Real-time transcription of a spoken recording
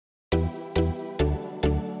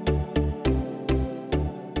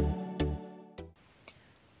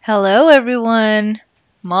Hello, everyone.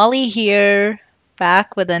 Molly here,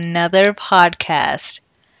 back with another podcast.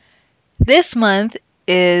 This month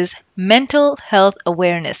is Mental Health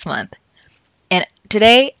Awareness Month, and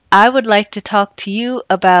today I would like to talk to you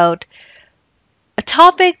about a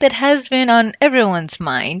topic that has been on everyone's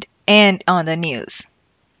mind and on the news: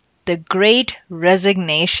 the Great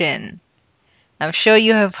Resignation. I'm sure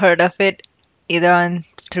you have heard of it either on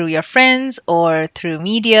through your friends or through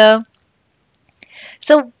media.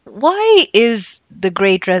 So, why is the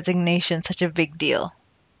Great Resignation such a big deal?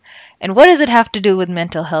 And what does it have to do with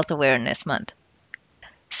Mental Health Awareness Month?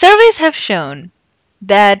 Surveys have shown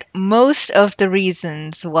that most of the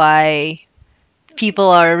reasons why people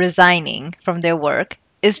are resigning from their work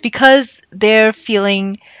is because they're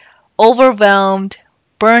feeling overwhelmed,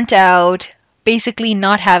 burnt out, basically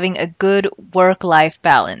not having a good work life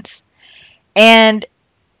balance. And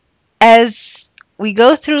as we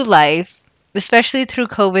go through life, especially through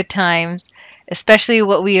COVID times, especially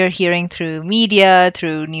what we are hearing through media,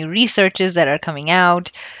 through new researches that are coming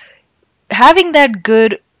out, having that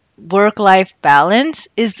good work life balance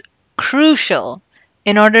is crucial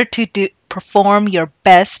in order to perform your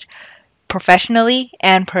best professionally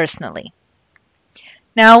and personally.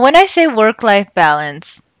 Now, when I say work life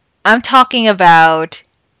balance, I'm talking about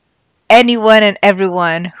anyone and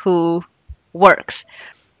everyone who works,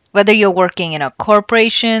 whether you're working in a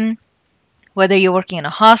corporation, whether you're working in a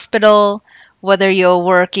hospital, whether you're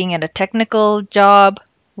working in a technical job,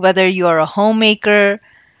 whether you're a homemaker,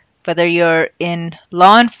 whether you're in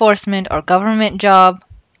law enforcement or government job,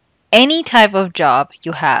 any type of job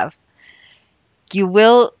you have, you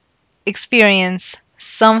will experience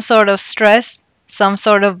some sort of stress, some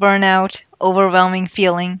sort of burnout, overwhelming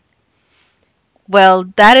feeling. Well,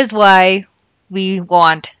 that is why we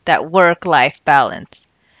want that work life balance.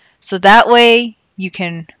 So that way you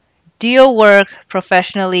can do your work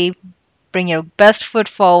professionally, bring your best foot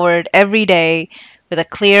forward every day with a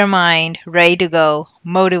clear mind, ready to go,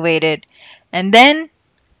 motivated, and then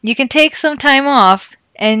you can take some time off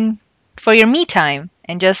and for your me time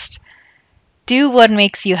and just do what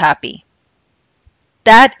makes you happy.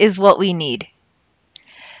 That is what we need.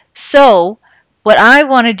 So, what I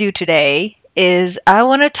want to do today is I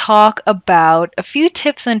want to talk about a few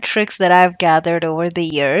tips and tricks that I've gathered over the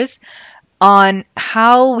years on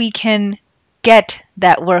how we can get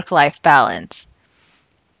that work life balance.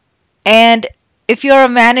 And if you're a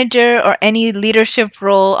manager or any leadership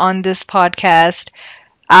role on this podcast,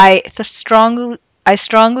 I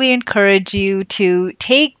strongly encourage you to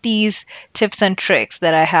take these tips and tricks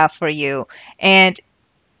that I have for you and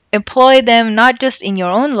employ them not just in your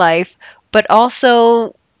own life, but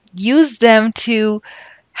also use them to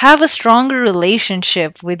have a stronger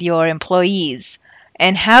relationship with your employees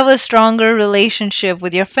and have a stronger relationship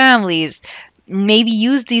with your families. Maybe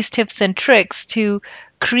use these tips and tricks to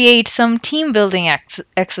create some team building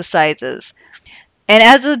exercises. And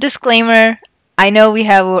as a disclaimer, I know we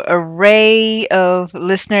have an array of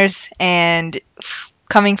listeners and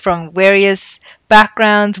coming from various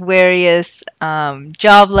backgrounds, various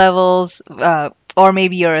job levels, or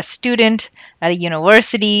maybe you're a student at a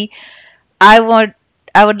university. I want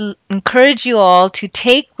I would encourage you all to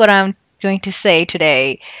take what I'm going to say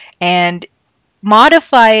today and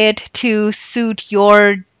modify it to suit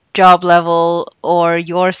your job level or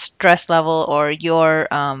your stress level or your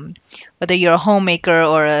whether you're a homemaker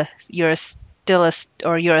or you're still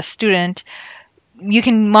or you're a student. You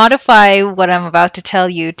can modify what I'm about to tell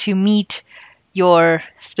you to meet your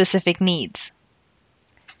specific needs.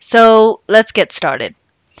 So let's get started.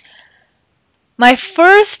 My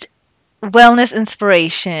first wellness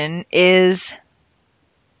inspiration is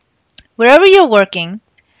wherever you're working,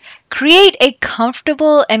 create a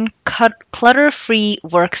comfortable and clutter free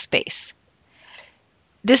workspace.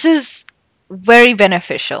 This is very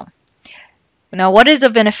beneficial. Now, what is the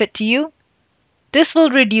benefit to you? This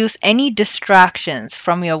will reduce any distractions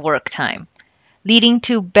from your work time, leading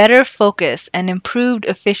to better focus and improved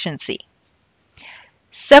efficiency.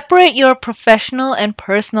 Separate your professional and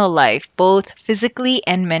personal life, both physically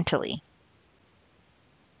and mentally.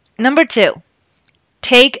 Number two,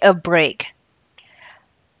 take a break.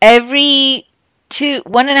 Every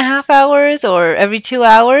 1.5 hours or every 2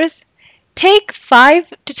 hours, take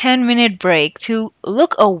 5 to 10 minute break to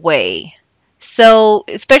look away. So,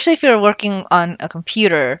 especially if you're working on a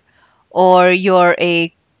computer or you're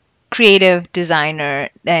a creative designer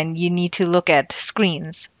and you need to look at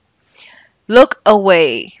screens, look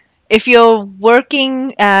away. If you're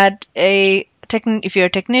working at if you're a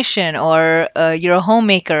technician or you're a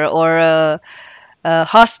homemaker or a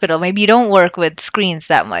hospital, maybe you don't work with screens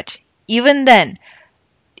that much. Even then,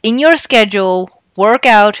 in your schedule,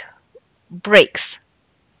 workout breaks.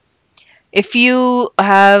 If you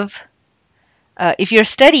have, if you're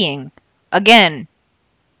studying, again,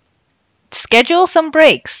 schedule some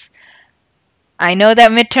breaks. I know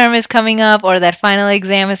that midterm is coming up or that final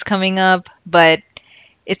exam is coming up, but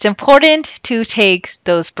it's important to take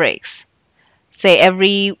those breaks. Say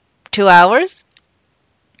every 2 hours.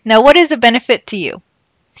 Now, what is the benefit to you?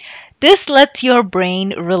 This lets your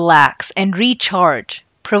brain relax and recharge,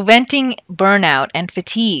 preventing burnout and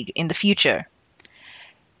fatigue in the future.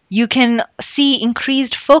 You can see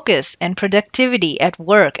increased focus and productivity at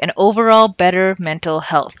work and overall better mental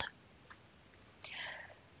health.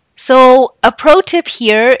 So, a pro tip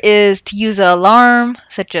here is to use an alarm,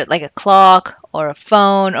 such as like a clock or a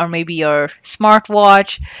phone or maybe your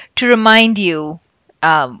smartwatch, to remind you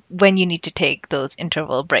when you need to take those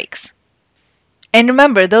interval breaks. And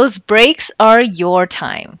remember, those breaks are your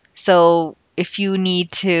time. So, if you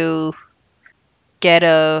need to get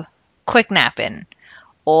a quick nap in,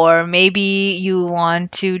 or maybe you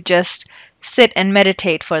want to just sit and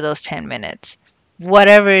meditate for those 10 minutes,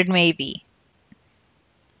 whatever it may be.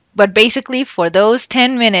 But basically, for those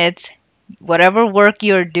 10 minutes, whatever work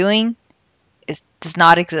you're doing does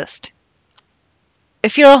not exist.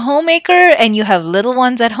 If you're a homemaker and you have little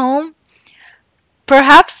ones at home,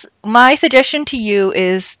 perhaps my suggestion to you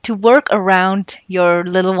is to work around your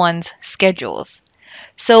little ones' schedules.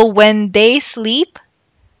 So when they sleep,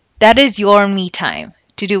 that is your me time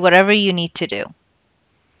to do whatever you need to do.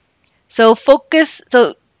 So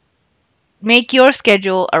make your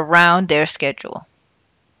schedule around their schedule.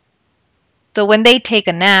 So when they take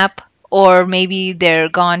a nap, or maybe they're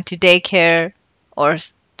gone to daycare or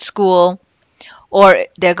school, or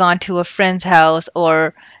they're gone to a friend's house,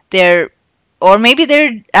 or maybe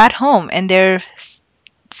they're at home and they're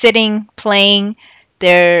sitting, playing,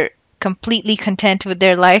 they're completely content with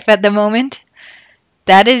their life at the moment.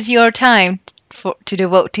 That is your time to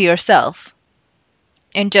devote to yourself.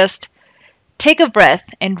 And just take a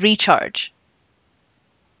breath and recharge.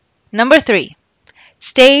 Number 3,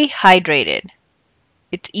 stay hydrated.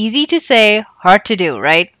 It's easy to say, hard to do,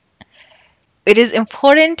 right? It is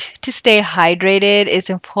important to stay hydrated. It's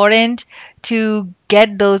important to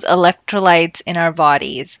get those electrolytes in our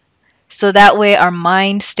bodies. So that way our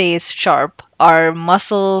mind stays sharp, our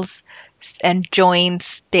muscles and joints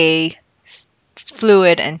stay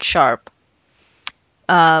fluid and sharp.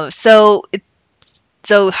 So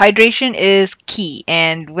hydration is key.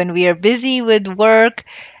 And when we are busy with work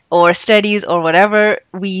or studies or whatever,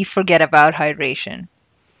 we forget about hydration.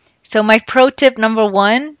 So my pro tip number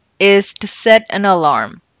 1 is to set an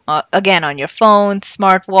alarm. Again, on your phone,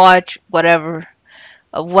 smartwatch, whatever,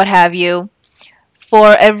 what have you,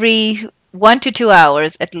 for every 1 to 2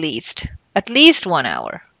 hours at least 1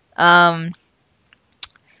 hour, um,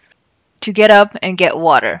 to get up and get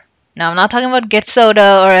water. Now, I'm not talking about get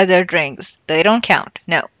soda or other drinks. They don't count.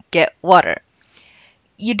 No, get water.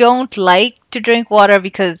 You don't like to drink water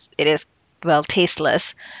because it is, well,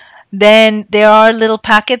 tasteless. Then there are little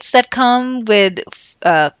packets that come with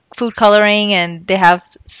food coloring and they have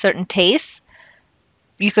certain tastes.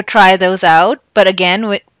 You could try those out, but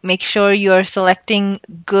again, make sure you're selecting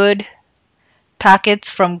good packets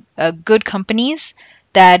from good companies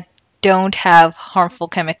that don't have harmful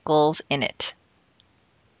chemicals in it.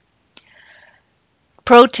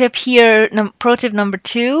 Pro tip number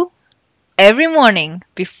 2, every morning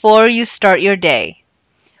before you start your day,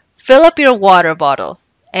 fill up your water bottle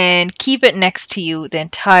and keep it next to you the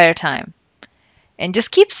entire time. And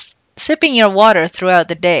just keep sipping your water throughout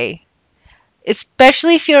the day,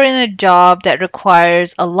 especially if you're in a job that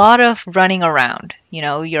requires a lot of running around. You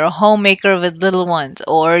know, you're a homemaker with little ones,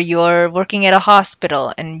 or you're working at a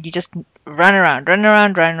hospital and you just run around, run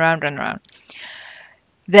around, run around, run around.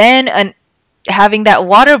 Then having that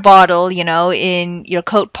water bottle, in your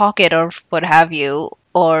coat pocket or what have you,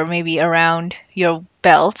 or maybe around your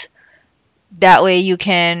belt, that way you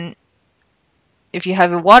can, if you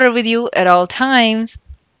have your water with you at all times,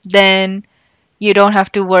 then you don't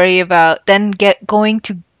have to worry about then going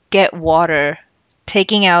to get water.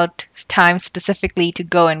 Taking out time specifically to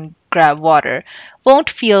go and grab water won't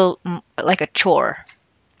feel like a chore.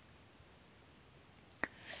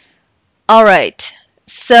 All right.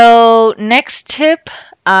 So, next tip,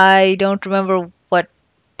 I don't remember what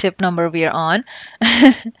tip number we are on.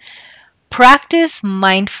 Practice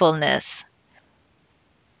mindfulness.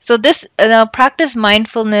 So, this practice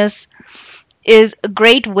mindfulness is a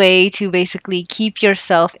great way to basically keep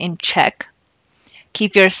yourself in check,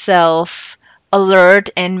 keep yourself alert,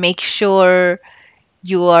 and make sure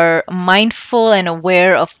you are mindful and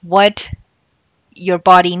aware of what your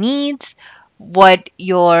body needs, what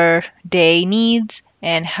your day needs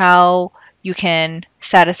and how you can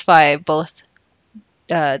satisfy both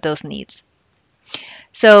those needs.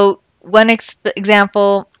 So, one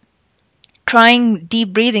example, trying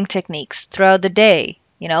deep breathing techniques throughout the day.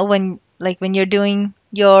 When you're doing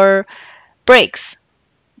your breaks,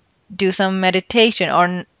 do some meditation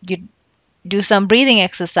or you do some breathing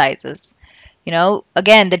exercises.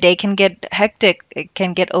 Again, the day can get hectic, it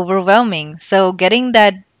can get overwhelming. So, getting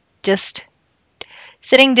that, just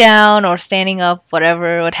sitting down or standing up,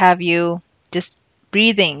 whatever, what have you, just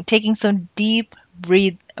breathing, taking some deep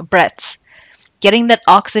breaths, getting that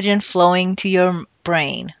oxygen flowing to your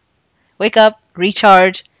brain. Wake up,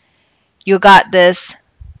 recharge, you got this,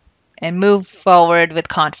 and move forward with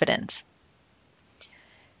confidence.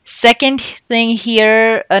 Second thing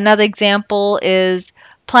here, another example is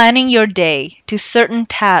planning your day to certain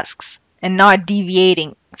tasks and not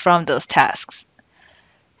deviating from those tasks,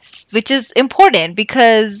 which is important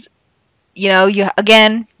because you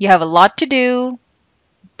have a lot to do,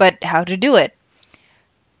 but how to do it.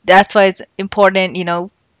 That's why it's important,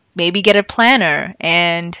 maybe get a planner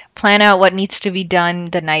and plan out what needs to be done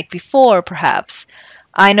the night before, perhaps.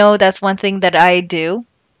 I know that's one thing that I do.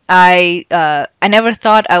 I never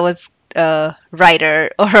thought I was a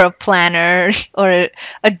writer or a planner or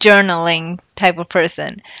a journaling type of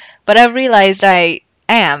person, but I've realized I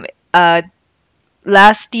am.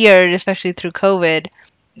 Last year, especially through COVID,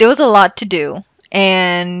 there was a lot to do,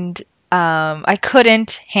 and I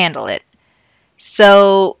couldn't handle it.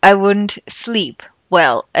 So I wouldn't sleep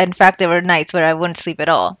well. In fact, there were nights where I wouldn't sleep at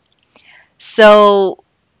all. So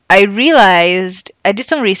I realized I did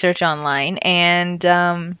some research online, and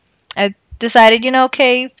I decided,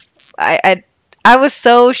 okay, I, I I was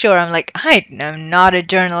so sure. I'm like, I am not a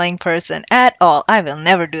journaling person at all. I will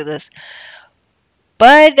never do this.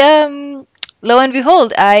 But lo and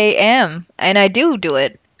behold, I am, and I do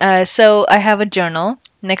it. So I have a journal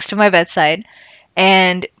next to my bedside,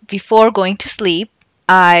 and before going to sleep,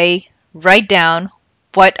 I write down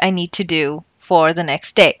what I need to do for the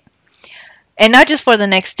next day. And not just for the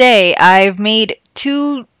next day, I've made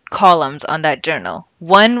two columns on that journal.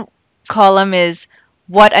 One column is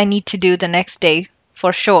what I need to do the next day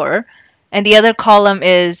for sure, and the other column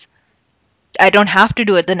is I don't have to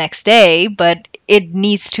do it the next day, but it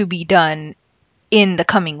needs to be done in the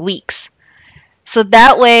coming weeks. So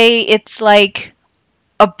that way, it's like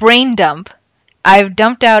a brain dump. I've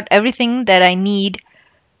dumped out everything that I need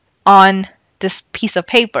on this piece of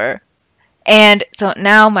paper. And so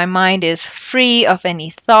now my mind is free of any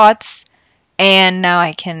thoughts, and now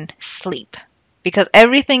I can sleep. Because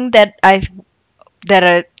that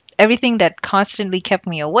uh, everything that constantly kept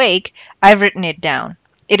me awake, I've written it down.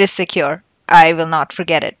 It is secure. I will not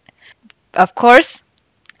forget it. Of course,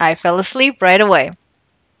 I fell asleep right away.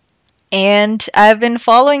 And I've been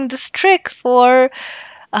following this trick for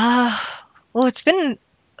uh it's been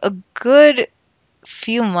a good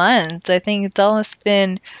few months. I think it's almost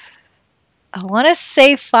been, I want to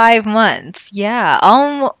say 5 months. Yeah,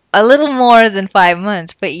 a little more than 5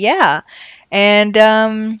 months, but yeah. And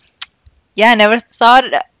yeah, I never thought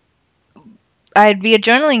I'd be a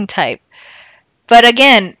journaling type. But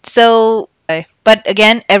again,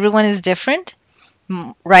 everyone is different.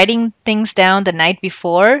 Writing things down the night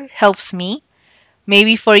before helps me.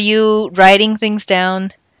 Maybe for you, writing things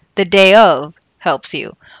down the day of helps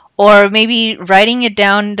you. Or maybe writing it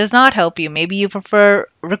down does not help you. Maybe you prefer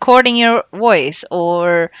recording your voice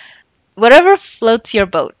or whatever floats your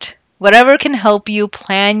boat. Whatever can help you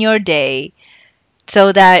plan your day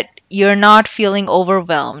so that you're not feeling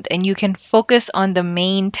overwhelmed and you can focus on the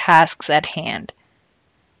main tasks at hand.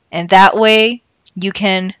 And that way, you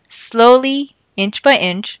can slowly, inch by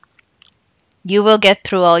inch, you will get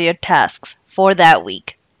through all your tasks for that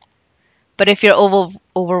week. But if you're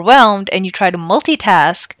overwhelmed and you try to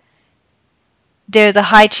multitask, there's a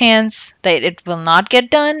high chance that it will not get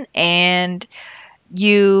done and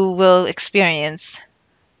you will experience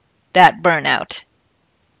that burnout,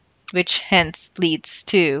 which hence leads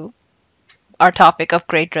to our topic of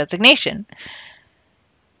great resignation.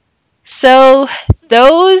 So,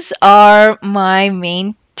 those are my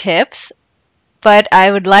main tips, but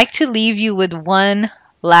I would like to leave you with one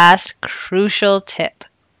last crucial tip,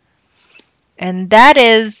 and that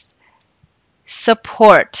is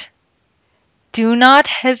support. Do not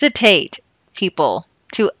hesitate, people,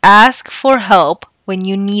 to ask for help when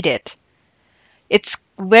you need it. It's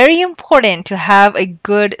very important to have a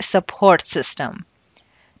good support system,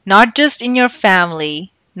 not just in your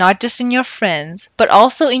family, not just in your friends, but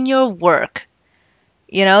also in your work.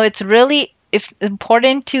 It's really it's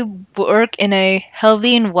important to work in a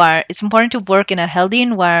healthy environment. It's important to work in a healthy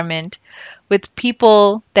environment with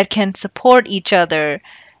people that can support each other,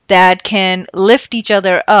 that can lift each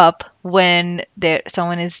other up when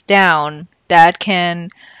someone is down, that can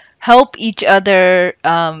help each other.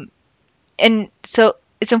 And so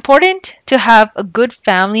it's important to have a good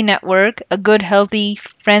family network, a good, healthy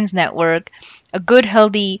friends network, a good,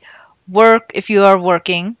 healthy work if you are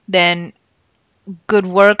working, then good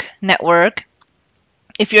work network.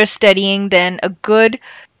 If you're studying, then a good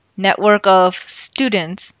network of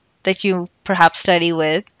students that you perhaps study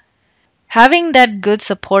with. Having that good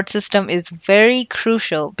support system is very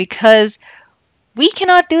crucial because we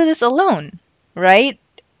cannot do this alone, right?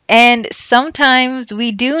 And sometimes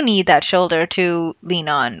we do need that shoulder to lean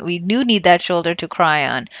on. We do need that shoulder to cry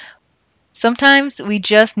on. Sometimes we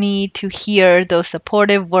just need to hear those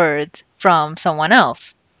supportive words from someone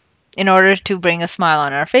else in order to bring a smile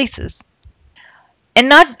on our faces.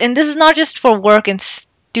 And this is not just for work and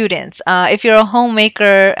students. If you're a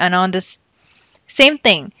homemaker and on this same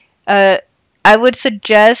thing, uh, I would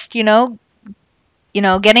suggest getting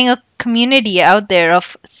a community out there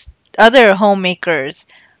of other homemakers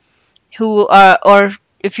who are, or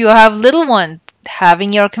if you have little ones,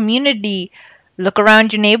 having your community, look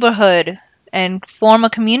around your neighborhood and form a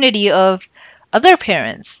community of other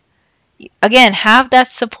parents. Again, have that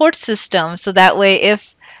support system so that way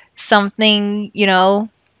if something,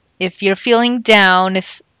 if you're feeling down,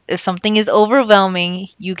 if something is overwhelming,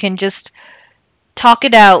 you can just talk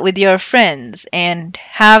it out with your friends and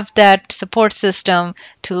have that support system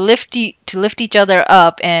to lift each other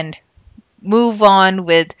up and move on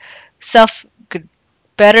with self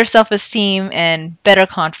better self-esteem and better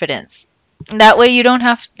confidence. That way you don't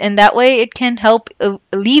have and that way it can help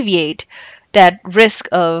alleviate that risk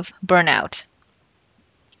of burnout.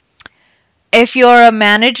 If you're a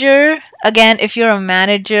manager, again, if you're a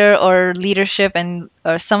manager or leadership and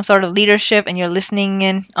or some sort of leadership and you're listening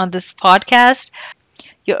in on this podcast,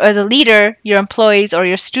 as a leader, your employees or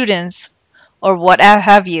your students or what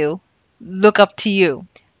have you look up to you.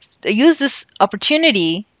 Use this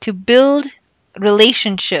opportunity to build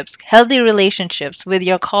relationships, healthy relationships with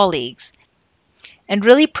your colleagues, and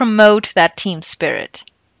really promote that team spirit.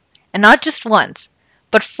 And not just once,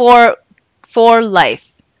 but for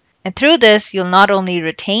life. And through this, you'll not only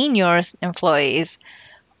retain your employees,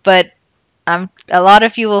 but a lot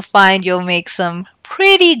of you will find you'll make some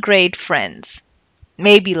pretty great friends,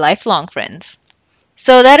 maybe lifelong friends.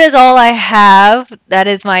 So that is all I have. That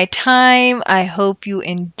is my time. I hope you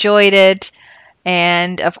enjoyed it.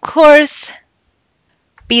 And of course,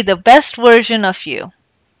 be the best version of you.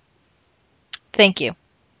 Thank you.